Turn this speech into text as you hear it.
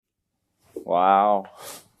Wow.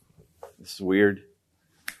 This is weird.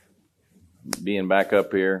 Being back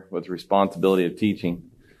up here with the responsibility of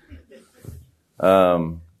teaching.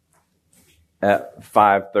 At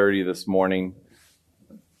 5:30 this morning,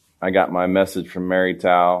 I got my message from Mary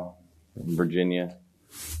Tao in Virginia.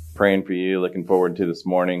 Praying for you, looking forward to this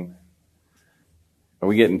morning. Are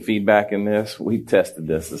we getting feedback in this? We tested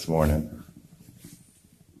this morning.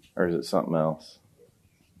 Or is it something else?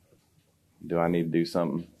 Do I need to do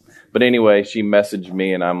something? But anyway, she messaged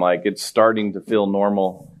me and I'm like, it's starting to feel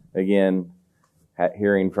normal again,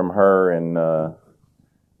 hearing from her and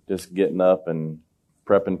just getting up and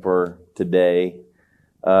prepping for today.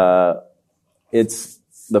 It's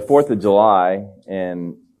the 4th of July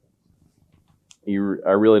and I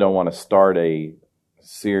really don't want to start a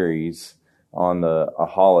series on a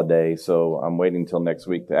holiday, so I'm waiting until next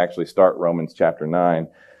week to actually start Romans chapter 9.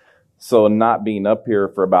 So not being up here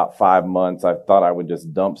for about 5 months, I thought I would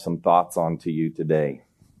just dump some thoughts onto you today.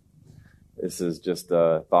 This is just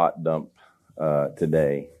a thought dump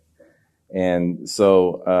today. And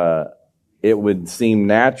so it would seem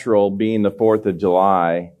natural, being the 4th of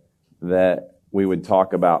July, that we would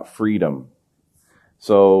talk about freedom.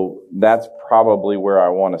 So that's probably where I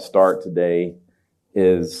want to start today,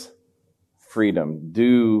 is freedom.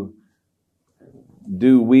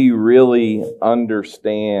 Do we really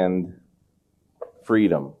understand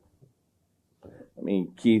freedom? I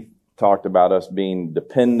mean, Keith talked about us being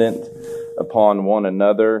dependent upon one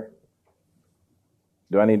another.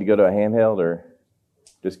 Do I need to go to a handheld or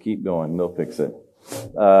just keep going? They'll fix it.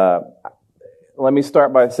 Let me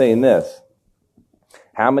start by saying this.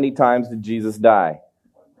 How many times did Jesus die?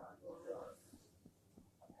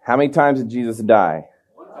 How many times did Jesus die?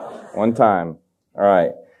 One time. All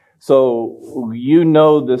right. So you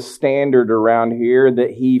know the standard around here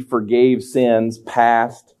that he forgave sins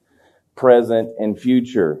past, present, and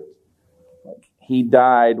future. He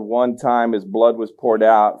died one time, his blood was poured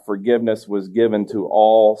out, forgiveness was given to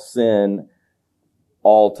all sin,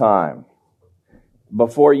 all time.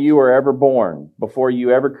 Before you were ever born, before you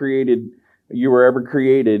were ever created,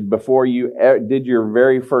 before you did your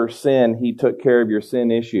very first sin, he took care of your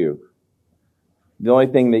sin issue. The only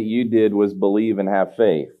thing that you did was believe and have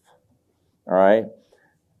faith. All right?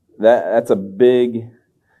 That's a big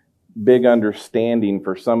understanding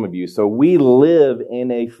for some of you. So we live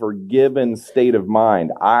in a forgiven state of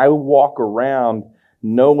mind. I walk around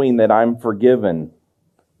knowing that I'm forgiven.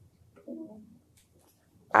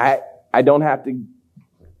 I don't have to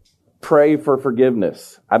pray for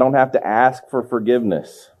forgiveness. I don't have to ask for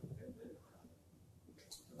forgiveness.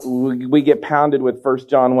 We get pounded with 1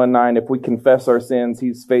 John 1:9. If we confess our sins,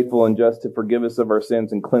 he's faithful and just to forgive us of our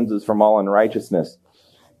sins and cleanse us from all unrighteousness.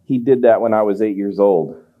 He did that when I was 8 years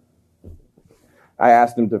old. I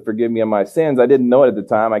asked him to forgive me of my sins. I didn't know it at the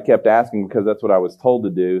time. I kept asking because that's what I was told to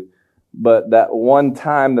do. But that one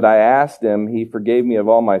time that I asked him, he forgave me of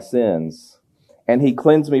all my sins. And he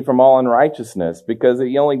cleansed me from all unrighteousness because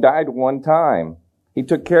he only died one time. He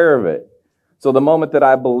took care of it. So the moment that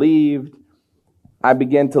I believed, I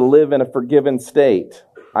began to live in a forgiven state.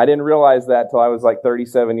 I didn't realize that till I was like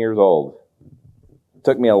 37 years old. It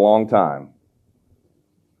took me a long time.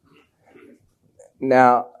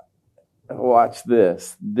 Now, watch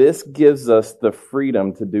this. This gives us the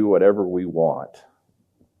freedom to do whatever we want.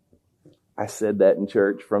 I said that in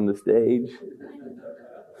church from the stage.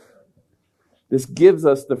 This gives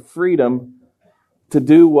us the freedom to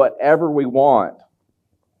do whatever we want.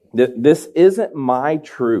 This isn't my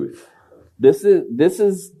truth. This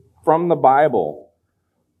is from the Bible.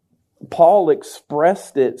 Paul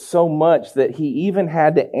expressed it so much that he even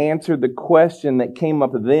had to answer the question that came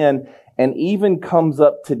up then and even comes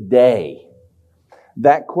up today.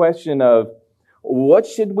 That question of, what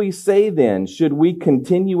should we say then? Should we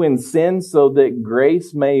continue in sin so that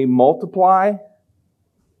grace may multiply?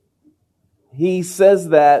 He says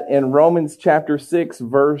that in Romans chapter 6,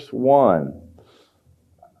 verse 1.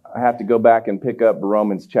 I have to go back and pick up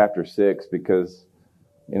Romans chapter 6 because,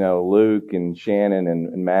 Luke and Shannon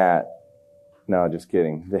and Matt. No, just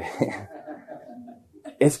kidding.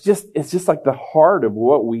 It's just like the heart of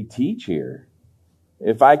what we teach here.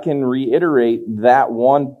 If I can reiterate that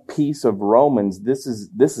one piece of Romans, this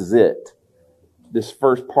is it. This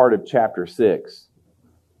first part of chapter 6.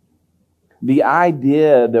 The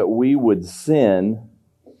idea that we would sin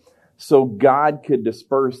so God could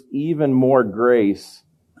disperse even more grace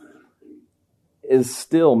is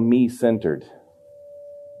still me-centered.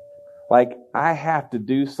 Like, I have to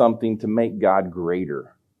do something to make God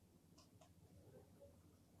greater.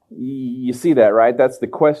 You see that, right? That's the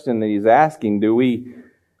question that he's asking. Do we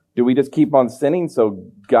just keep on sinning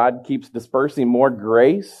so God keeps dispersing more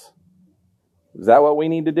grace? Is that what we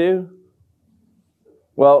need to do?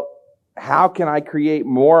 Well, how can I create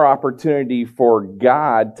more opportunity for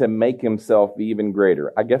God to make himself even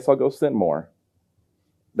greater? I guess I'll go sin more.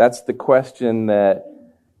 That's the question that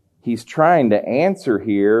he's trying to answer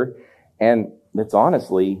here, and it's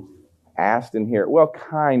honestly asked in here. Well,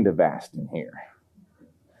 kind of asked in here.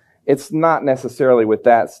 It's not necessarily with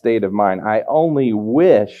that state of mind. I only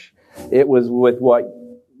wish it was with what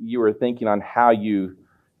you were thinking on how you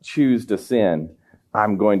choose to sin.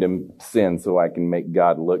 I'm going to sin so I can make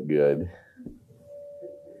God look good.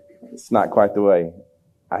 It's not quite the way.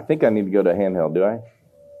 I think I need to go to handheld, do I?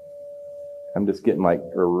 I'm just getting like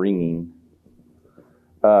a ringing.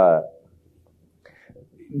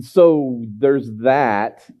 So there's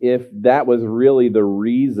that. If that was really the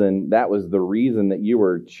reason, that was the reason that you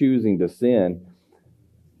were choosing to sin.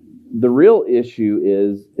 The real issue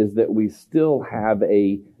is that we still have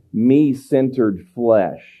a me-centered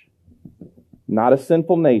flesh. Not a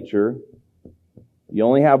sinful nature. You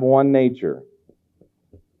only have one nature.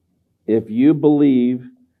 If you believe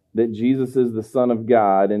that Jesus is the Son of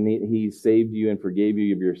God and He saved you and forgave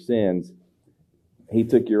you of your sins, He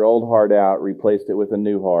took your old heart out, replaced it with a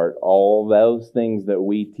new heart. All those things that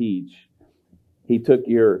we teach. He took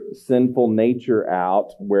your sinful nature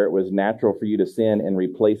out where it was natural for you to sin and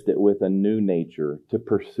replaced it with a new nature to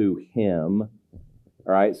pursue Him.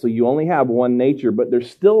 All right, so you only have one nature, but there's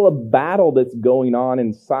still a battle that's going on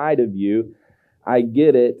inside of you. I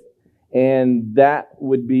get it. And that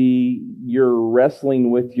would be you're wrestling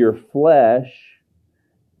with your flesh,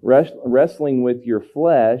 wrestling with your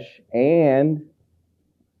flesh and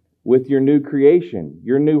with your new creation,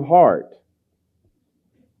 your new heart.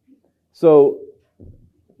 So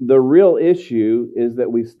the real issue is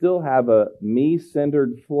that we still have a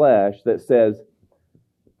me-centered flesh that says,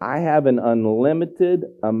 I have an unlimited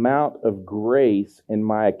amount of grace in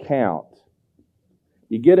my account.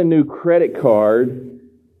 You get a new credit card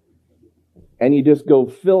and you just go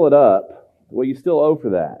fill it up. Well, you still owe for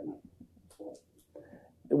that.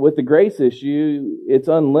 With the grace issue, it's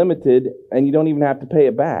unlimited and you don't even have to pay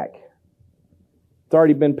it back. It's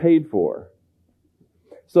already been paid for.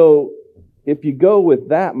 So if you go with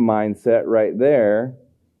that mindset right there,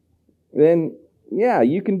 then yeah,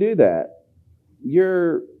 you can do that.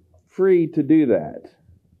 You're free to do that.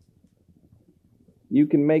 You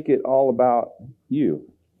can make it all about you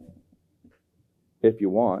if you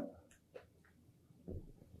want.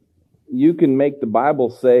 You can make the Bible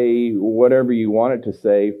say whatever you want it to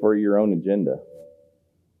say for your own agenda.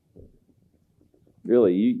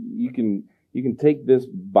 Really, you can take this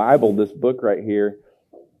Bible, this book right here,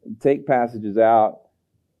 take passages out,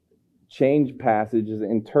 change passages,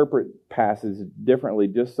 interpret passages differently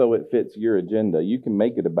just so it fits your agenda. You can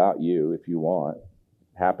make it about you if you want.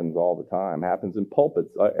 It happens all the time. It happens in pulpits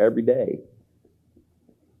every day.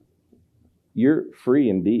 You're free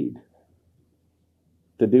indeed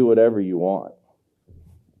to do whatever you want.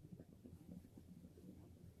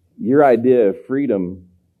 Your idea of freedom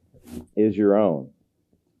is your own.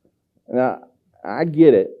 Now, I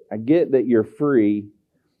get it. I get that you're free,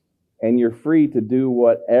 and you're free to do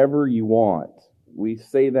whatever you want. We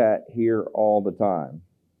say that here all the time.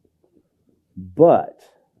 But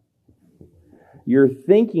your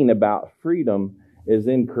thinking about freedom is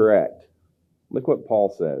incorrect. Look what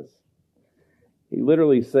Paul says. He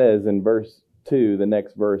literally says in verse 2, the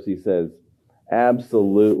next verse, he says,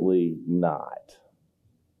 absolutely not.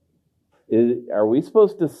 Are we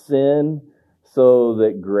supposed to sin so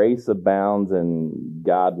that grace abounds and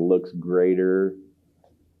God looks greater?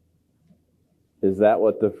 Is that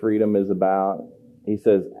what the freedom is about? He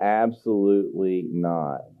says, absolutely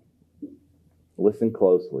not. Listen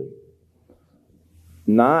closely.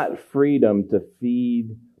 Not freedom to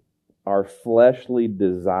feed our fleshly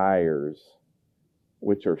desires,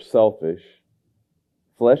 which are selfish.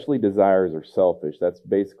 Fleshly desires are selfish. That's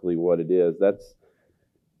basically what it is. That's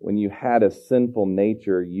when you had a sinful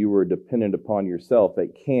nature, you were dependent upon yourself.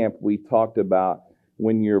 At camp, we talked about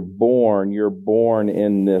when you're born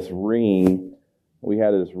in this ring. We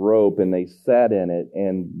had this rope and they sat in it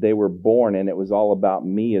and they were born and it was all about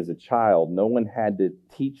me as a child. No one had to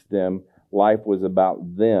teach them life was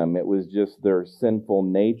about them. It was just their sinful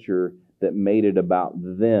nature that made it about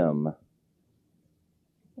them.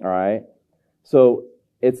 All right? So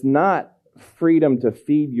it's not freedom to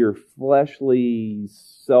feed your fleshly,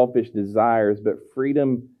 selfish desires, but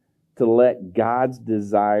freedom to let God's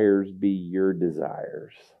desires be your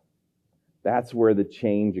desires. That's where the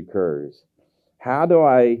change occurs. How do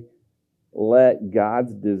I let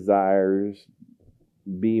God's desires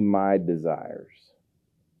be my desires?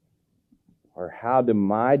 Or how do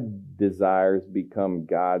my desires become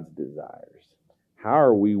God's desires? How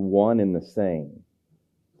are we one and the same?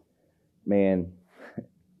 Man,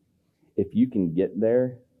 if you can get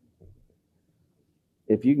there,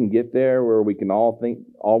 where we can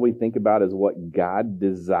all we think about is what God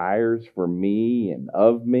desires for me and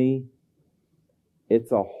of me,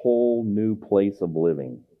 it's a whole new place of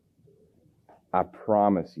living. I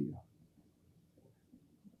promise you.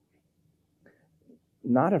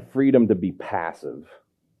 Not a freedom to be passive,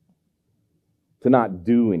 to not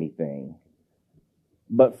do anything,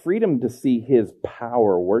 but freedom to see His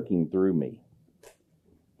power working through me.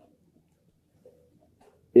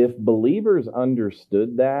 If believers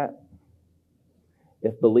understood that,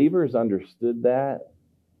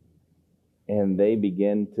 and they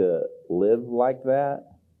begin to live like that,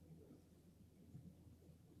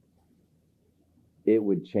 it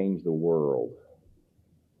would change the world.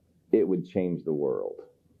 It would change the world.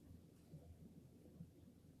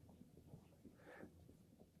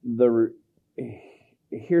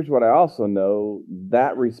 Here's what I also know.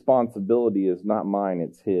 That responsibility is not mine,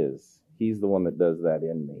 it's His. He's the one that does that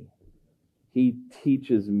in me. He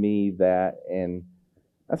teaches me that, and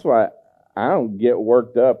that's why I don't get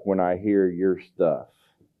worked up when I hear your stuff.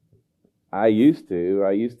 I used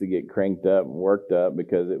to get cranked up and worked up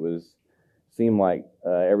because seemed like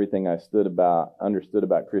everything I understood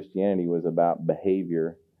about Christianity was about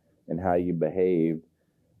behavior and how you behaved.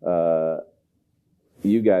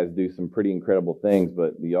 You guys do some pretty incredible things,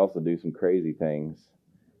 but you also do some crazy things.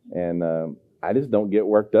 And I just don't get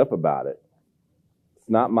worked up about it. It's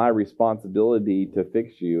not my responsibility to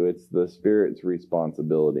fix you. It's the Spirit's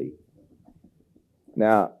responsibility.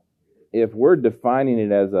 Now, if we're defining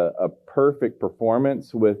it as a perfect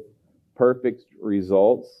performance with perfect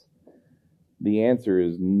results, the answer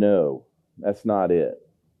is no. That's not it.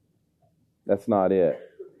 That's not it.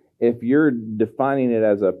 If you're defining it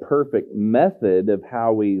as a perfect method of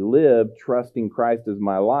how we live, trusting Christ as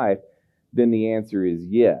my life, then the answer is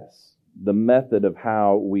yes. The method of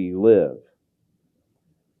how we live.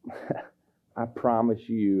 I promise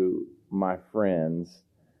you, my friends,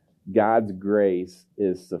 God's grace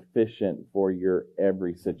is sufficient for your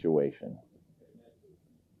every situation.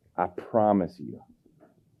 I promise you.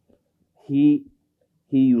 He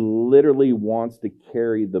literally wants to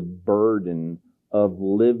carry the burden of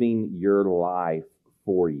living your life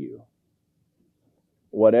for you.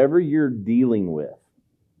 Whatever you're dealing with,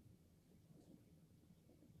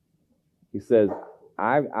 He says,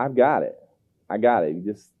 I've got it. I got it.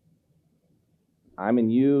 I'm in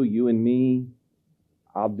you, you in me.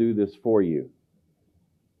 I'll do this for you.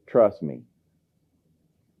 Trust me.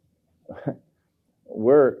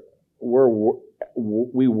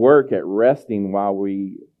 We work at resting while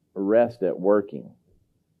we rest at working.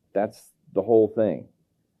 That's the whole thing.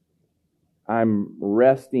 I'm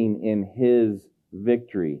resting in His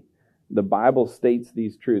victory. The Bible states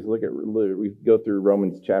these truths. We go through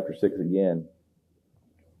Romans chapter 6 again.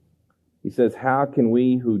 He says, how can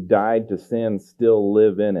we who died to sin still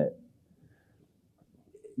live in it?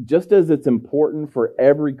 Just as it's important for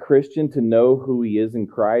every Christian to know who he is in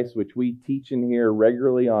Christ, which we teach in here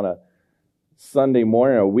regularly on a Sunday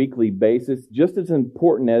morning, a weekly basis, just as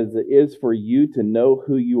important as it is for you to know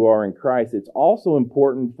who you are in Christ, it's also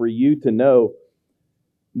important for you to know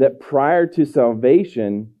that prior to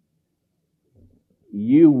salvation,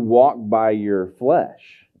 you walk by your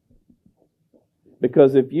flesh.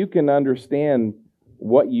 Because if you can understand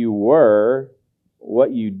what you were,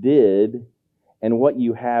 what you did, and what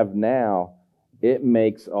you have now, it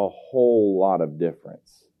makes a whole lot of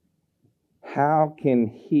difference. How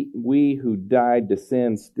can we who died to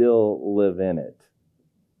sin still live in it?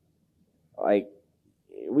 Like,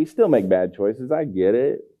 we still make bad choices, I get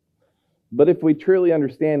it. But if we truly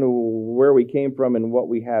understand where we came from and what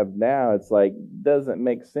we have now, it's like, doesn't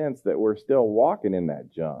make sense that we're still walking in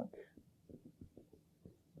that junk.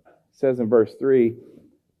 It says in verse 3,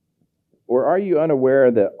 or are you unaware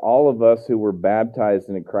that all of us who were baptized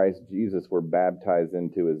into Christ Jesus were baptized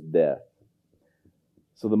into His death?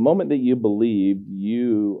 So the moment that you believed,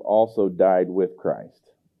 you also died with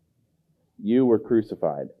Christ. You were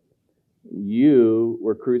crucified. You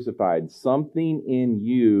were crucified. Something in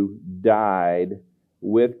you died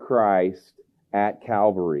with Christ at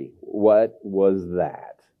Calvary. What was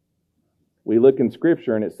that? We look in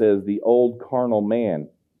Scripture and it says the old carnal man.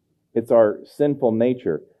 It's our sinful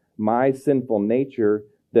nature. My sinful nature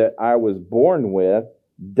that I was born with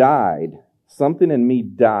died. Something in me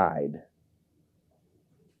died.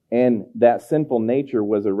 And that sinful nature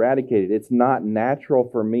was eradicated. It's not natural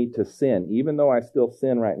for me to sin. Even though I still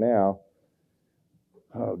sin right now.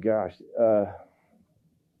 Oh gosh.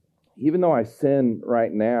 Even though I sin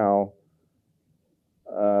right now,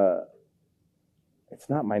 That's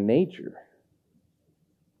not my nature.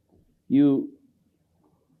 And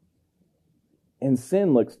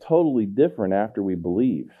sin looks totally different after we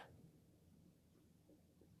believe.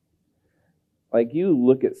 Like you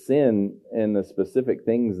look at sin and the specific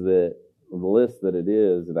things that the list that it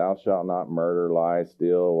is, thou shalt not murder, lie,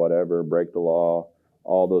 steal, whatever, break the law,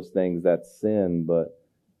 all those things, that's sin. But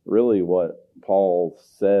really what Paul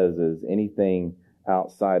says is anything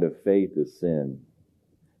outside of faith is sin.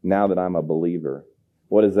 Now that I'm a believer.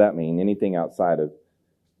 What does that mean? Anything outside of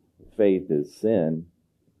faith is sin.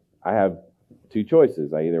 I have two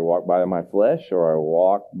choices. I either walk by my flesh or I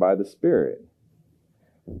walk by the Spirit.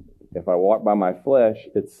 If I walk by my flesh,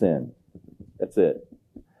 it's sin. That's it.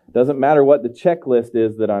 Doesn't matter what the checklist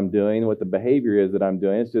is that I'm doing, what the behavior is that I'm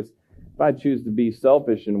doing. It's just, if I choose to be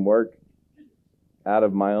selfish and work out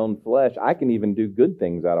of my own flesh, I can even do good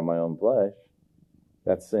things out of my own flesh.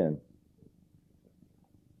 That's sin.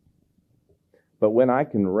 But when I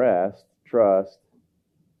can rest, trust,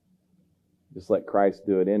 just let Christ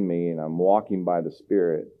do it in me, and I'm walking by the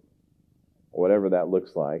Spirit, whatever that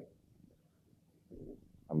looks like,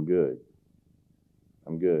 I'm good.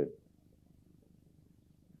 I'm good.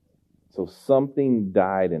 So something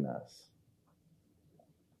died in us.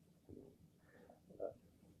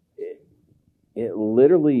 It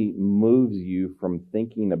literally moves you from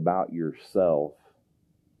thinking about yourself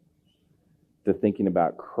to thinking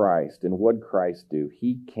about Christ. And what did Christ do?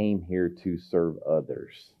 He came here to serve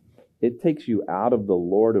others. It takes you out of the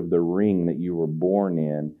Lord of the Ring that you were born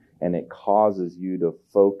in, and it causes you to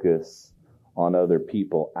focus on other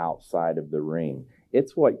people outside of the ring.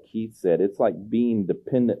 It's what Keith said. It's like being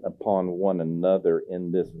dependent upon one another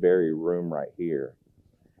in this very room right here.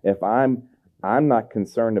 If I'm not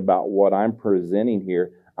concerned about what I'm presenting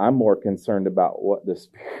here, I'm more concerned about what the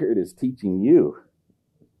Spirit is teaching you.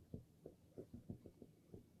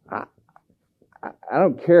 I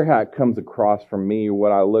don't care how it comes across from me or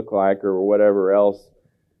what I look like or whatever else.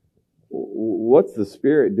 What's the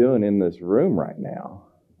Spirit doing in this room right now?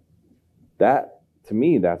 That, to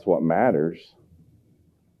me, that's what matters.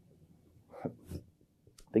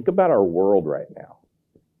 Think about our world right now.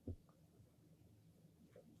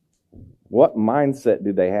 What mindset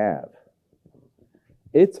do they have?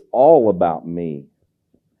 It's all about me.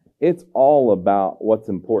 It's all about what's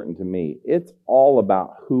important to me. It's all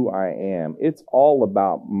about who I am. It's all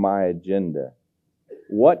about my agenda.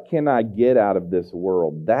 What can I get out of this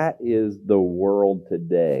world? That is the world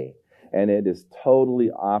today. And it is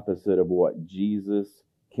totally opposite of what Jesus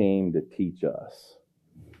came to teach us.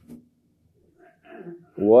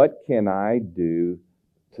 What can I do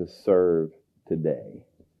to serve today?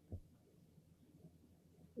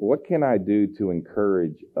 What can I do to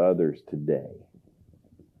encourage others today?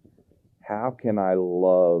 How can I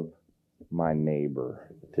love my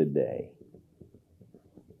neighbor today?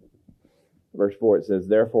 Verse 4, it says,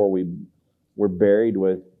 therefore we were buried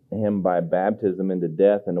with him by baptism into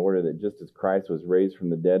death, in order that just as Christ was raised from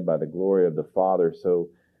the dead by the glory of the Father, so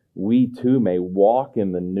we too may walk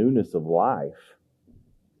in the newness of life.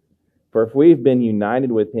 For if we've been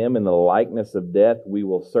united with him in the likeness of death, we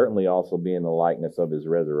will certainly also be in the likeness of his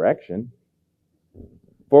resurrection.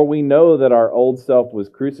 For we know that our old self was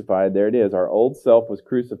crucified. There it is. Our old self was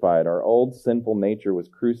crucified. Our old sinful nature was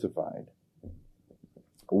crucified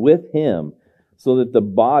with him, so that the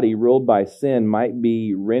body ruled by sin might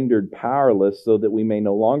be rendered powerless, so that we may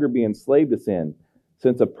no longer be enslaved to sin.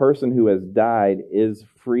 Since a person who has died is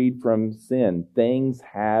freed from sin, things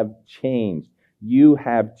have changed. You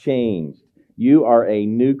have changed. You are a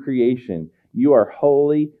new creation. You are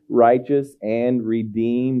holy, righteous, and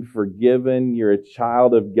redeemed, forgiven. You're a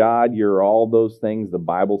child of God. You're all those things the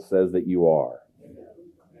Bible says that you are.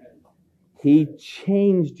 He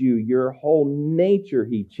changed you. Your whole nature,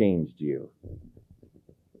 He changed you.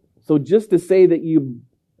 So just to say that you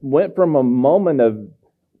went from a moment of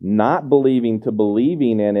not believing to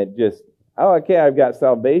believing and it just, oh, okay, I've got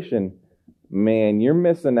salvation. Man, you're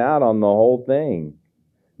missing out on the whole thing.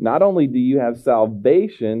 Not only do you have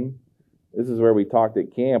salvation, this is where we talked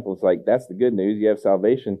at camp. It's like, that's the good news. You have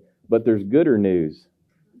salvation, but there's gooder news.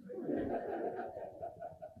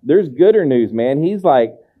 There's gooder news, man. He's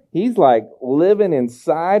like living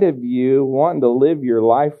inside of you, wanting to live your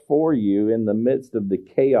life for you in the midst of the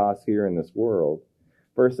chaos here in this world.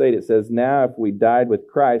 Verse 8, it says, now if we died with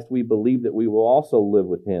Christ, we believe that we will also live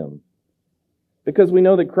with him. Because we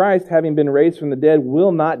know that Christ, having been raised from the dead,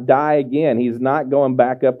 will not die again. He's not going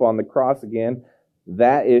back up on the cross again.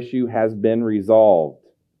 That issue has been resolved.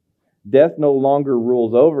 Death no longer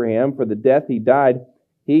rules over him. For the death he died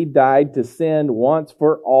to sin once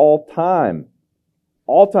for all time.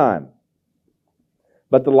 All time.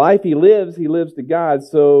 But the life he lives to God.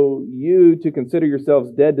 So you to consider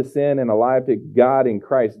yourselves dead to sin and alive to God in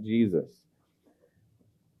Christ Jesus.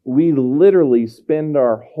 We literally spend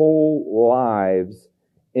our whole lives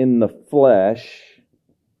in the flesh.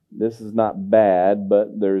 This is not bad,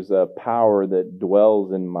 but there's a power that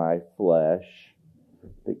dwells in my flesh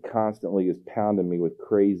that constantly is pounding me with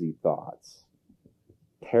crazy thoughts,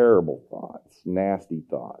 terrible thoughts, nasty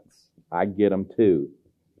thoughts. I get them too.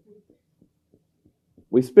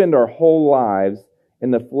 We spend our whole lives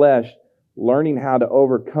in the flesh learning how to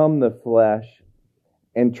overcome the flesh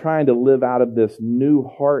and trying to live out of this new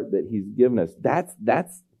heart that He's given us. That's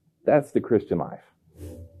the Christian life.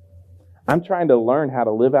 I'm trying to learn how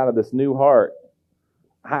to live out of this new heart.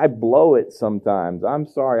 I blow it sometimes. I'm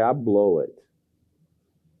sorry, I blow it.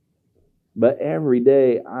 But every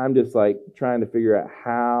day, I'm just like trying to figure out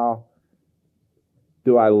how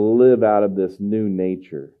do I live out of this new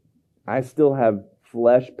nature. I still have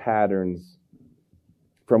flesh patterns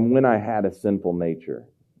from when I had a sinful nature.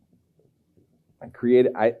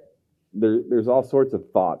 There's all sorts of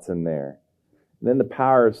thoughts in there. Then the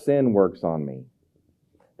power of sin works on me.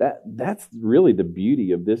 That's really the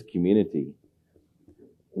beauty of this community.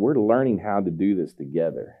 We're learning how to do this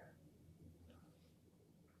together.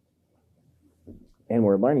 And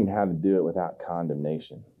we're learning how to do it without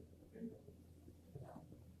condemnation.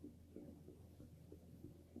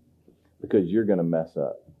 Because you're going to mess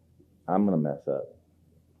up. I'm going to mess up.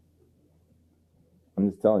 I'm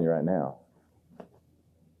just telling you right now.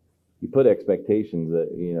 You put expectations that,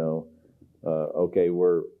 okay,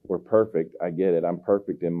 we're perfect. I get it. I'm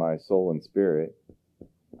perfect in my soul and spirit.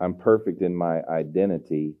 I'm perfect in my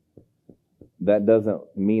identity. That doesn't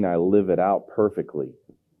mean I live it out perfectly.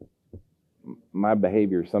 My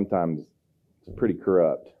behavior sometimes is pretty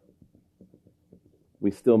corrupt. We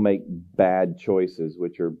still make bad choices,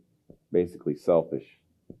 which are basically selfish,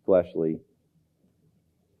 fleshly,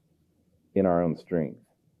 in our own strength.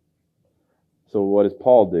 So what does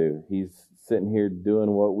Paul do? He's sitting here doing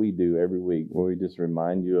what we do every week, where we just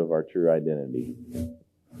remind you of our true identity.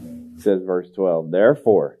 It says verse 12,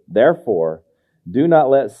 Therefore, do not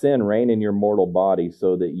let sin reign in your mortal body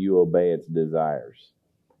so that you obey its desires.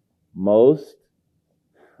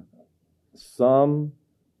 Some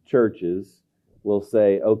churches will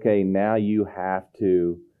say, okay, now you have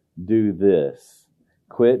to do this.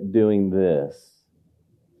 Quit doing this.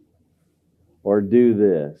 Or do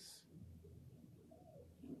this.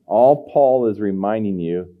 All Paul is reminding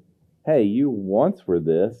you, hey, you once were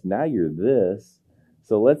this, now you're this.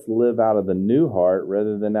 So let's live out of the new heart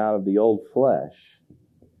rather than out of the old flesh.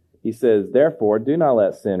 He says, Therefore, do not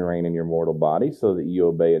let sin reign in your mortal body so that you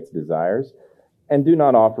obey its desires, and do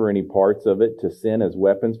not offer any parts of it to sin as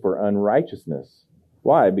weapons for unrighteousness.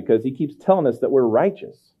 Why? Because he keeps telling us that we're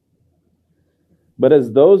righteous. But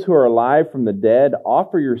as those who are alive from the dead,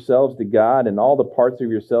 offer yourselves to God and all the parts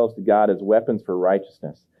of yourselves to God as weapons for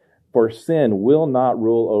righteousness. For sin will not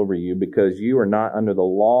rule over you, because you are not under the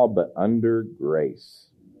law, but under grace.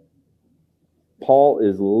 Paul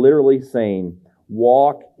is literally saying,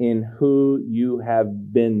 walk in who you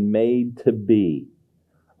have been made to be,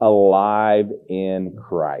 alive in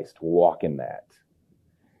Christ. Walk in that.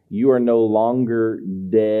 You are no longer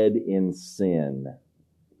dead in sin.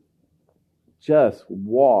 Just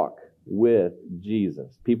walk with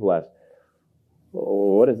Jesus. People ask,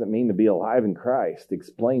 what does it mean to be alive in Christ?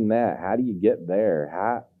 Explain that. How do you get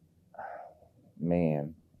there?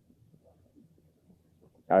 Man,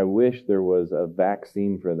 I wish there was a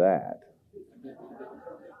vaccine for that.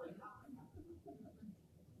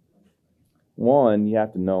 One, you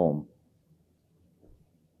have to know Him.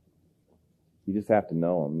 You just have to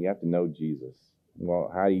know Him. You have to know Jesus.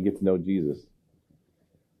 Well, how do you get to know Jesus?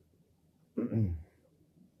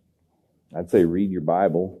 I'd say read your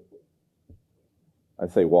Bible.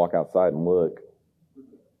 I'd say walk outside and look.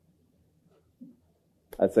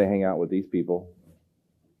 I'd say hang out with these people.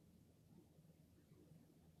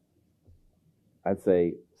 I'd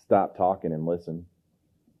say stop talking and listen.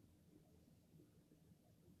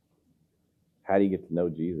 How do you get to know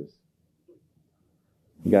Jesus?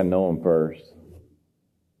 You got to know Him first.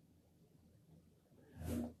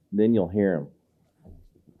 Then you'll hear Him.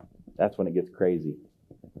 That's when it gets crazy.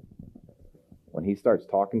 When He starts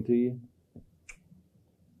talking to you,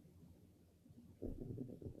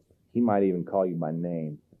 He might even call you by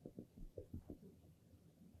name.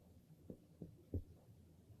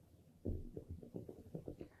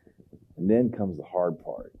 And then comes the hard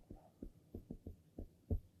part.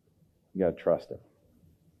 You got to trust Him.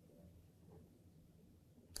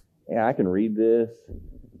 Yeah, I can read this.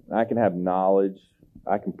 I can have knowledge.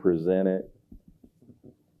 I can present it.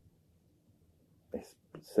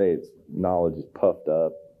 say it's knowledge is puffed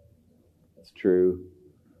up. It's true.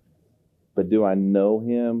 But do I know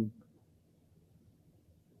him?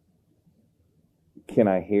 Can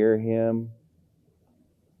I hear him?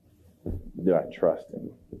 Do I trust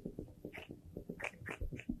him?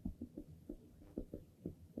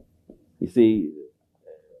 You see,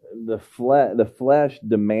 the flesh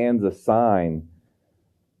demands a sign.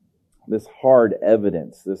 This hard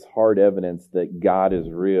evidence that God is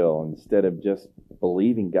real, instead of just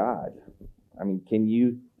believing God. I mean, can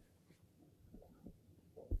you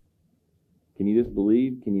just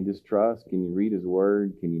believe? Can you just trust? Can you read his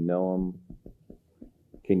word? Can you know him?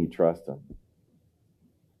 Can you trust him?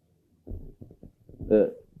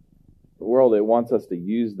 The world, it wants us to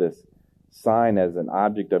use this sign as an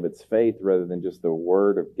object of its faith rather than just the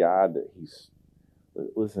word of God that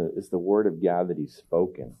listen, it's the word of God that he's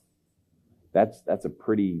spoken. That's a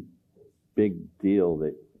pretty big deal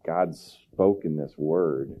that God's spoken this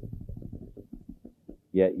word.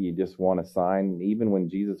 Yet you just want a sign. Even when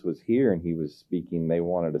Jesus was here and he was speaking, they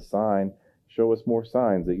wanted a sign. Show us more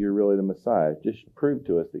signs that you're really the Messiah. Just prove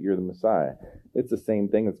to us that you're the Messiah. It's the same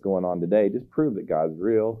thing that's going on today. Just prove that God's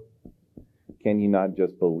real. Can you not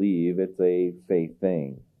just believe? It's a faith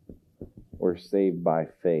thing. We're saved by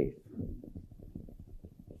faith.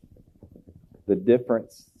 The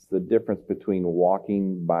difference between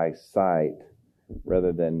walking by sight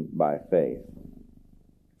rather than by faith.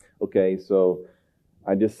 Okay, so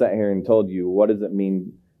I just sat here and told you, what does it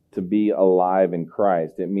mean to be alive in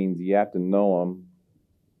Christ? It means you have to know him.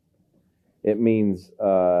 It means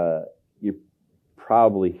you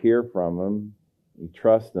probably hear from him, you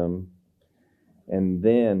trust him, and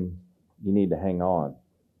then you need to hang on.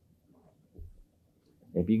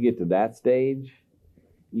 If you get to that stage,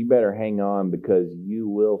 you better hang on, because you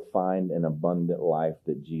will find an abundant life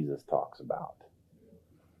that Jesus talks about.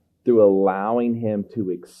 Through allowing him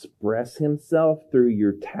to express himself through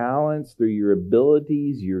your talents, through your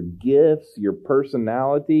abilities, your gifts, your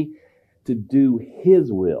personality, to do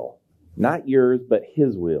his will. Not yours, but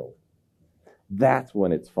his will. That's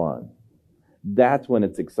when it's fun. That's when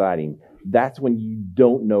it's exciting. That's when you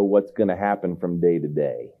don't know what's going to happen from day to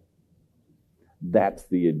day. That's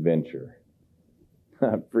the adventure.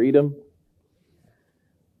 Freedom?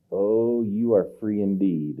 Oh, you are free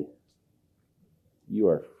indeed. You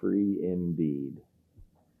are free indeed.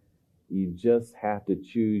 You just have to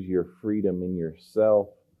choose your freedom in yourself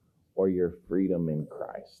or your freedom in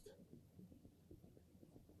Christ.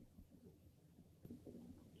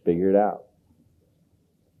 Figure it out.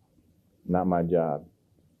 Not my job.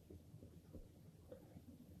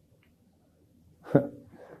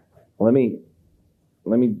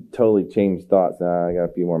 Let me totally change thoughts. I got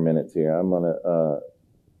a few more minutes here. I'm going to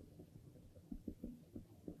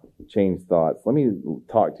change thoughts. Let me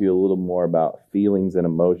talk to you a little more about feelings and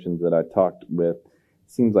emotions that I talked with.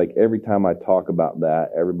 It seems like every time I talk about that,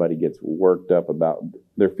 everybody gets worked up about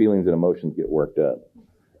their feelings and emotions, get worked up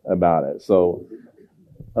about it. So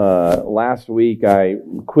last week I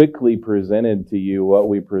quickly presented to you what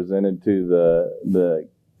we presented to the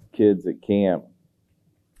kids at camp.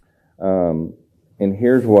 And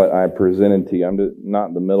here's what I presented to you. I'm just,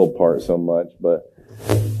 not the middle part so much, but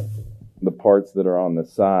the parts that are on the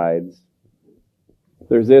sides.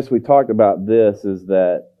 There's this, we talked about this, is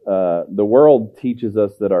that the world teaches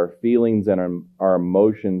us that our feelings and our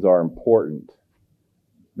emotions are important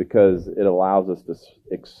because it allows us to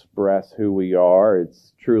express who we are.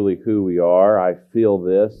 It's truly who we are. I feel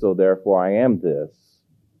this, so therefore I am this.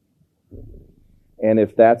 And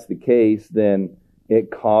if that's the case, then it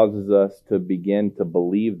causes us to begin to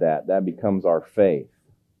believe that. That becomes our faith.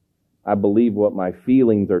 I believe what my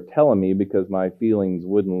feelings are telling me because my feelings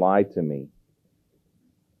wouldn't lie to me.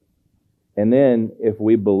 And then if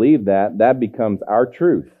we believe that, that becomes our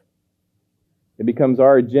truth. It becomes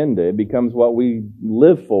our agenda. It becomes what we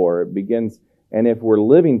live for. It begins, and if we're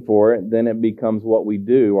living for it, then it becomes what we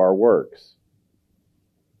do, our works.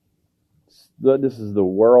 This is the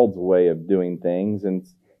world's way of doing things,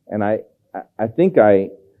 and I think I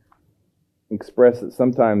express it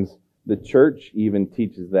sometimes. The church even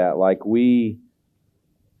teaches that. Like, we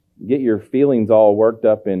get your feelings all worked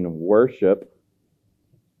up in worship,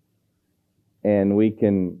 and we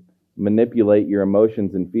can manipulate your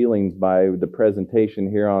emotions and feelings by the presentation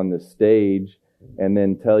here on the stage, and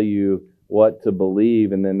then tell you what to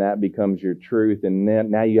believe, and then that becomes your truth, and then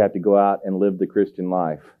now you have to go out and live the Christian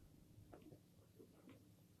life.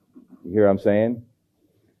 You hear what I'm saying?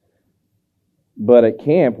 But at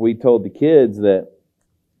camp, we told the kids that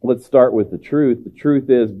let's start with the truth. The truth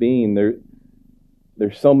is being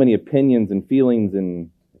there's so many opinions and feelings and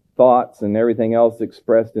thoughts and everything else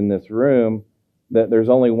expressed in this room that there's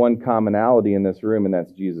only one commonality in this room, and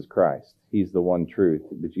that's Jesus Christ. He's the one truth.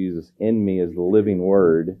 The Jesus in me is the living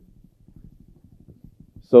Word.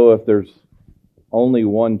 So if there's only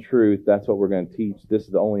one truth, that's what we're going to teach. This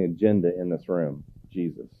is the only agenda in this room,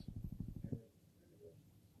 Jesus.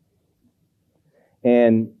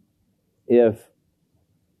 And if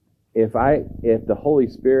the Holy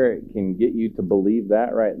Spirit can get you to believe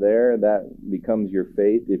that right there, that becomes your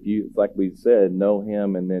faith. If you, like we said, know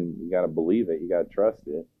Him and then you got to believe it, you got to trust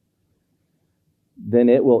it, then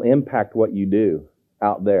it will impact what you do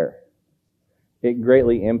out there. It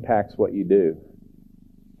greatly impacts what you do.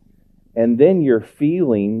 And then your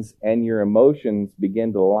feelings and your emotions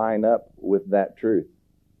begin to line up with that truth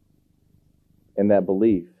and that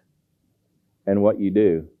belief and what you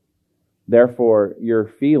do. Therefore, your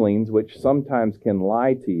feelings, which sometimes can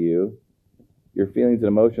lie to you, your feelings and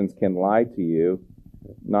emotions can lie to you,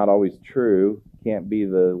 not always true, can't be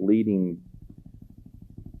the leading.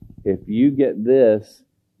 If you get this,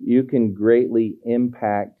 you can greatly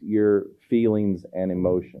impact your feelings and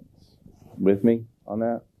emotions. With me on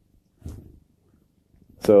that?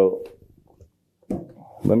 So,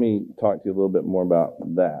 let me talk to you a little bit more about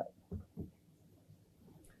that.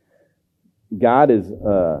 God is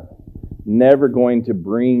never going to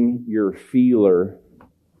bring your feeler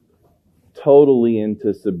totally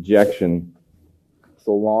into subjection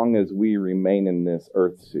so long as we remain in this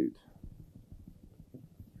earth suit.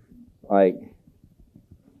 Like,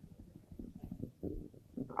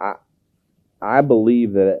 I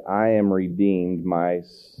believe that I am redeemed. My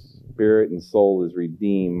spirit and soul is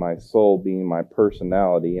redeemed, my soul being my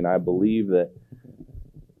personality, and I believe that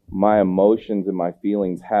my emotions and my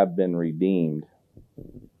feelings have been redeemed.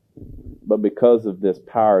 But because of this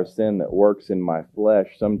power of sin that works in my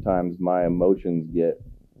flesh, sometimes my emotions get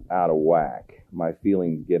out of whack. My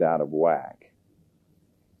feelings get out of whack.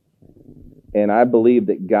 And I believe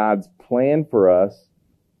that God's plan for us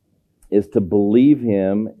is to believe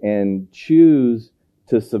Him and choose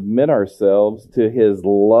to submit ourselves to His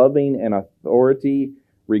loving and authority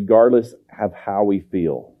regardless of how we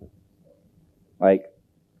feel. Like,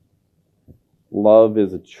 love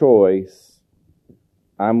is a choice.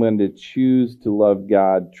 I'm going to choose to love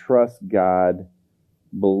God, trust God,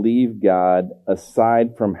 believe God,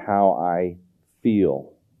 aside from how I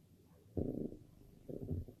feel.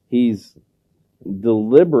 He's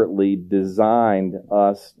deliberately designed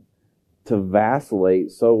us to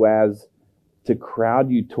vacillate so as to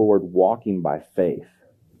crowd you toward walking by faith.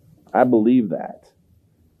 I believe that.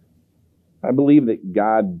 I believe that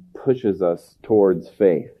God pushes us towards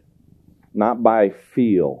faith, not by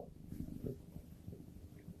feel.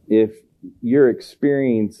 If you're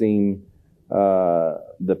experiencing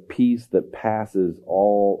the peace that passes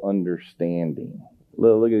all understanding,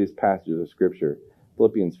 look at these passages of Scripture.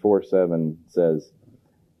 Philippians 4:7 says,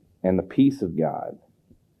 "And the peace of God,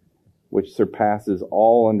 which surpasses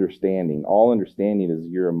all understanding." All understanding is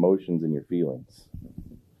your emotions and your feelings.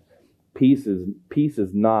 Peace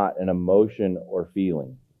is not an emotion or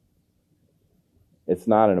feeling. It's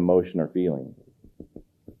not an emotion or feeling.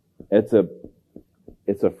 It's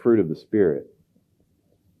a fruit of the Spirit.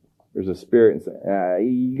 There's a spirit.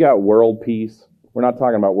 You got world peace. We're not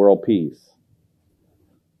talking about world peace.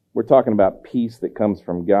 We're talking about peace that comes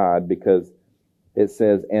from God, because it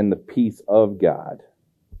says, "and the peace of God."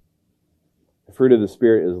 The fruit of the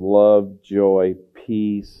Spirit is love, joy,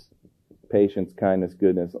 peace, patience, kindness,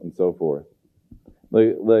 goodness, and so forth.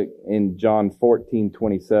 Look in John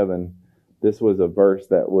 14:27. This was a verse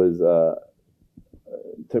that was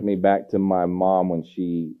took me back to my mom when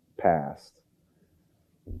she passed.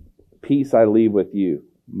 "Peace I leave with you,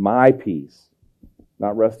 my peace,"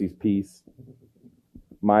 not Rusty's peace.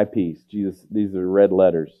 My peace. Jesus, these are red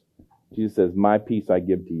letters. Jesus says, "My peace I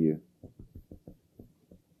give to you."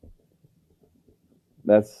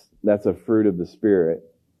 That's a fruit of the Spirit.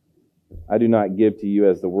 I do not give to you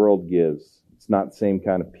as the world gives. It's not the same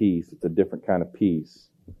kind of peace. It's a different kind of peace.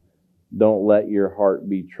 Don't let your heart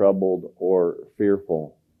be troubled or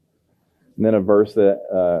fearful. And then a verse that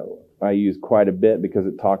I use quite a bit because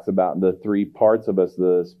it talks about the three parts of us,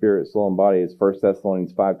 the spirit, soul, and body, is 1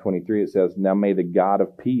 Thessalonians 5:23. It says, "Now may the God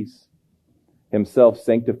of peace Himself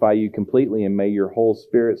sanctify you completely, and may your whole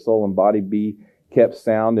spirit, soul, and body be kept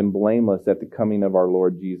sound and blameless at the coming of our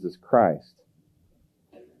Lord Jesus Christ."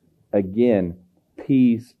 Again,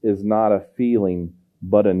 peace is not a feeling,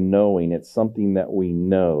 but a knowing. It's something that we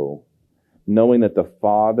know. Knowing that the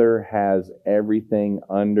Father has everything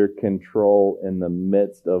under control in the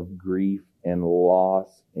midst of grief and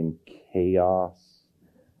loss and chaos.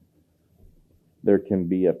 There can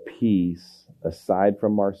be a peace aside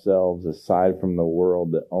from ourselves, aside from the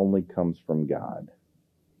world, that only comes from God.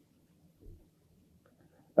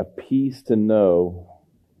 A peace to know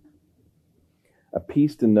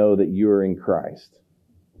that you are in Christ.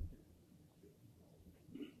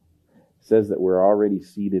 It says that we're already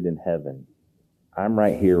seated in heaven. I'm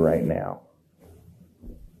right here, right now.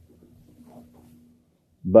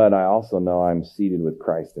 But I also know I'm seated with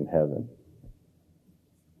Christ in heaven.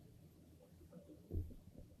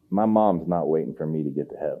 My mom's not waiting for me to get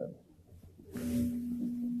to heaven.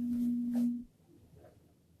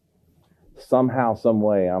 Somehow, some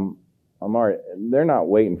way, I'm already, they're not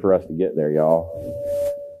waiting for us to get there, y'all.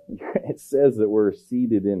 It says that we're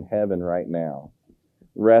seated in heaven right now,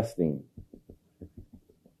 resting.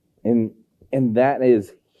 And that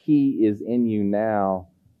is, He is in you now,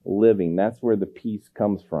 living. That's where the peace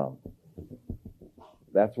comes from.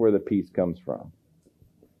 That's where the peace comes from.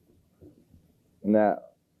 And that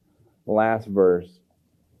last verse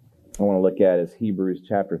I want to look at is Hebrews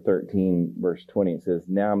chapter 13, verse 20. It says,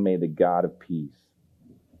 "Now may the God of peace,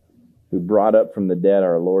 who brought up from the dead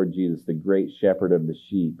our Lord Jesus, the great shepherd of the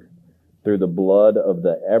sheep, through the blood of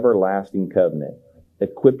the everlasting covenant,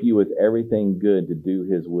 equip you with everything good to do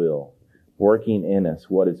His will, working in us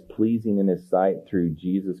what is pleasing in His sight through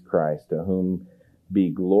Jesus Christ, to whom be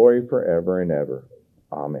glory forever and ever.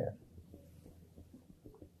 Amen."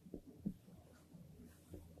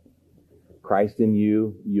 Christ in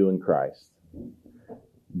you, you in Christ.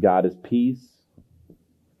 God is peace.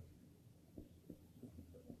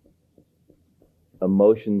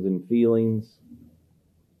 Emotions and feelings,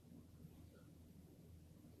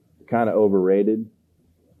 kind of overrated.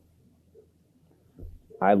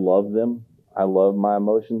 I love them. I love my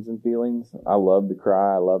emotions and feelings. I love to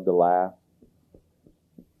cry. I love to laugh.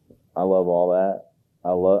 I love all that.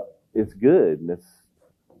 It's good. It's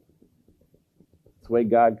the way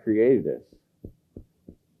God created us.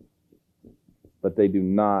 But they do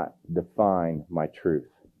not define my truth.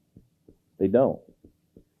 They don't.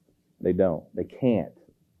 They don't. They can't.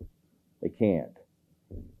 They can't.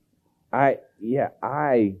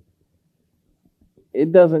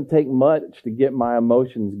 It doesn't take much to get my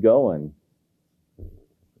emotions going.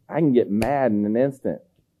 I can get mad in an instant.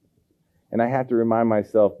 And I have to remind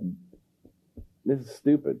myself, this is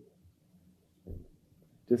stupid.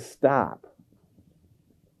 Just stop.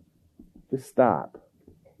 Just stop.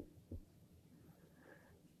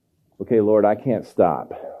 Okay, Lord, I can't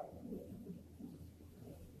stop.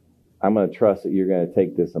 I'm going to trust that you're going to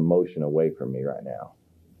take this emotion away from me right now.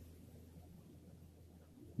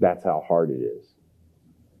 That's how hard it is.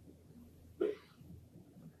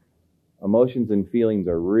 Emotions and feelings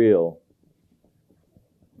are real,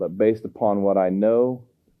 but based upon what I know,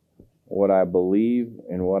 what I believe,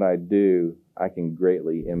 and what I do, I can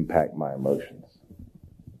greatly impact my emotions.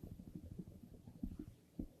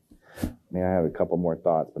 I have a couple more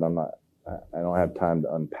thoughts, but I don't have time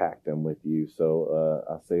to unpack them with you, so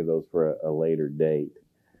I'll save those for a later date.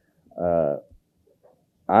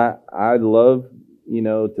 I'd love,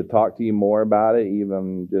 to talk to you more about it,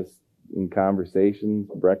 even just in conversations,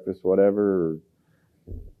 breakfast, whatever,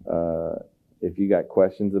 or if you got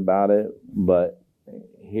questions about it. But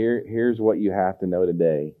here's what you have to know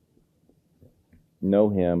today. Know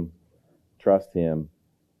Him, trust Him,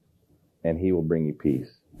 and He will bring you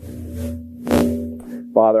peace.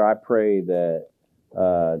 Father, I pray that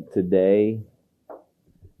today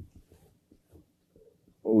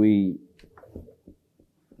we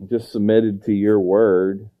just submitted to your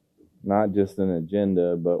word, not just an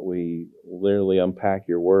agenda, but we literally unpack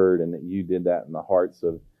your word, and that you did that in the hearts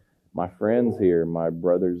of my friends here, my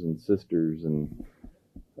brothers and sisters, and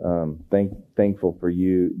thankful for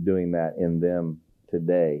you doing that in them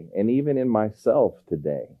today, and even in myself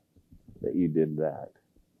today, that you did that.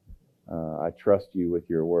 I trust you with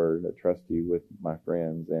your word. I trust you with my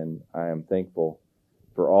friends, and I am thankful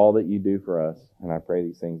for all that you do for us. And I pray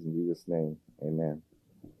these things in Jesus' name. Amen.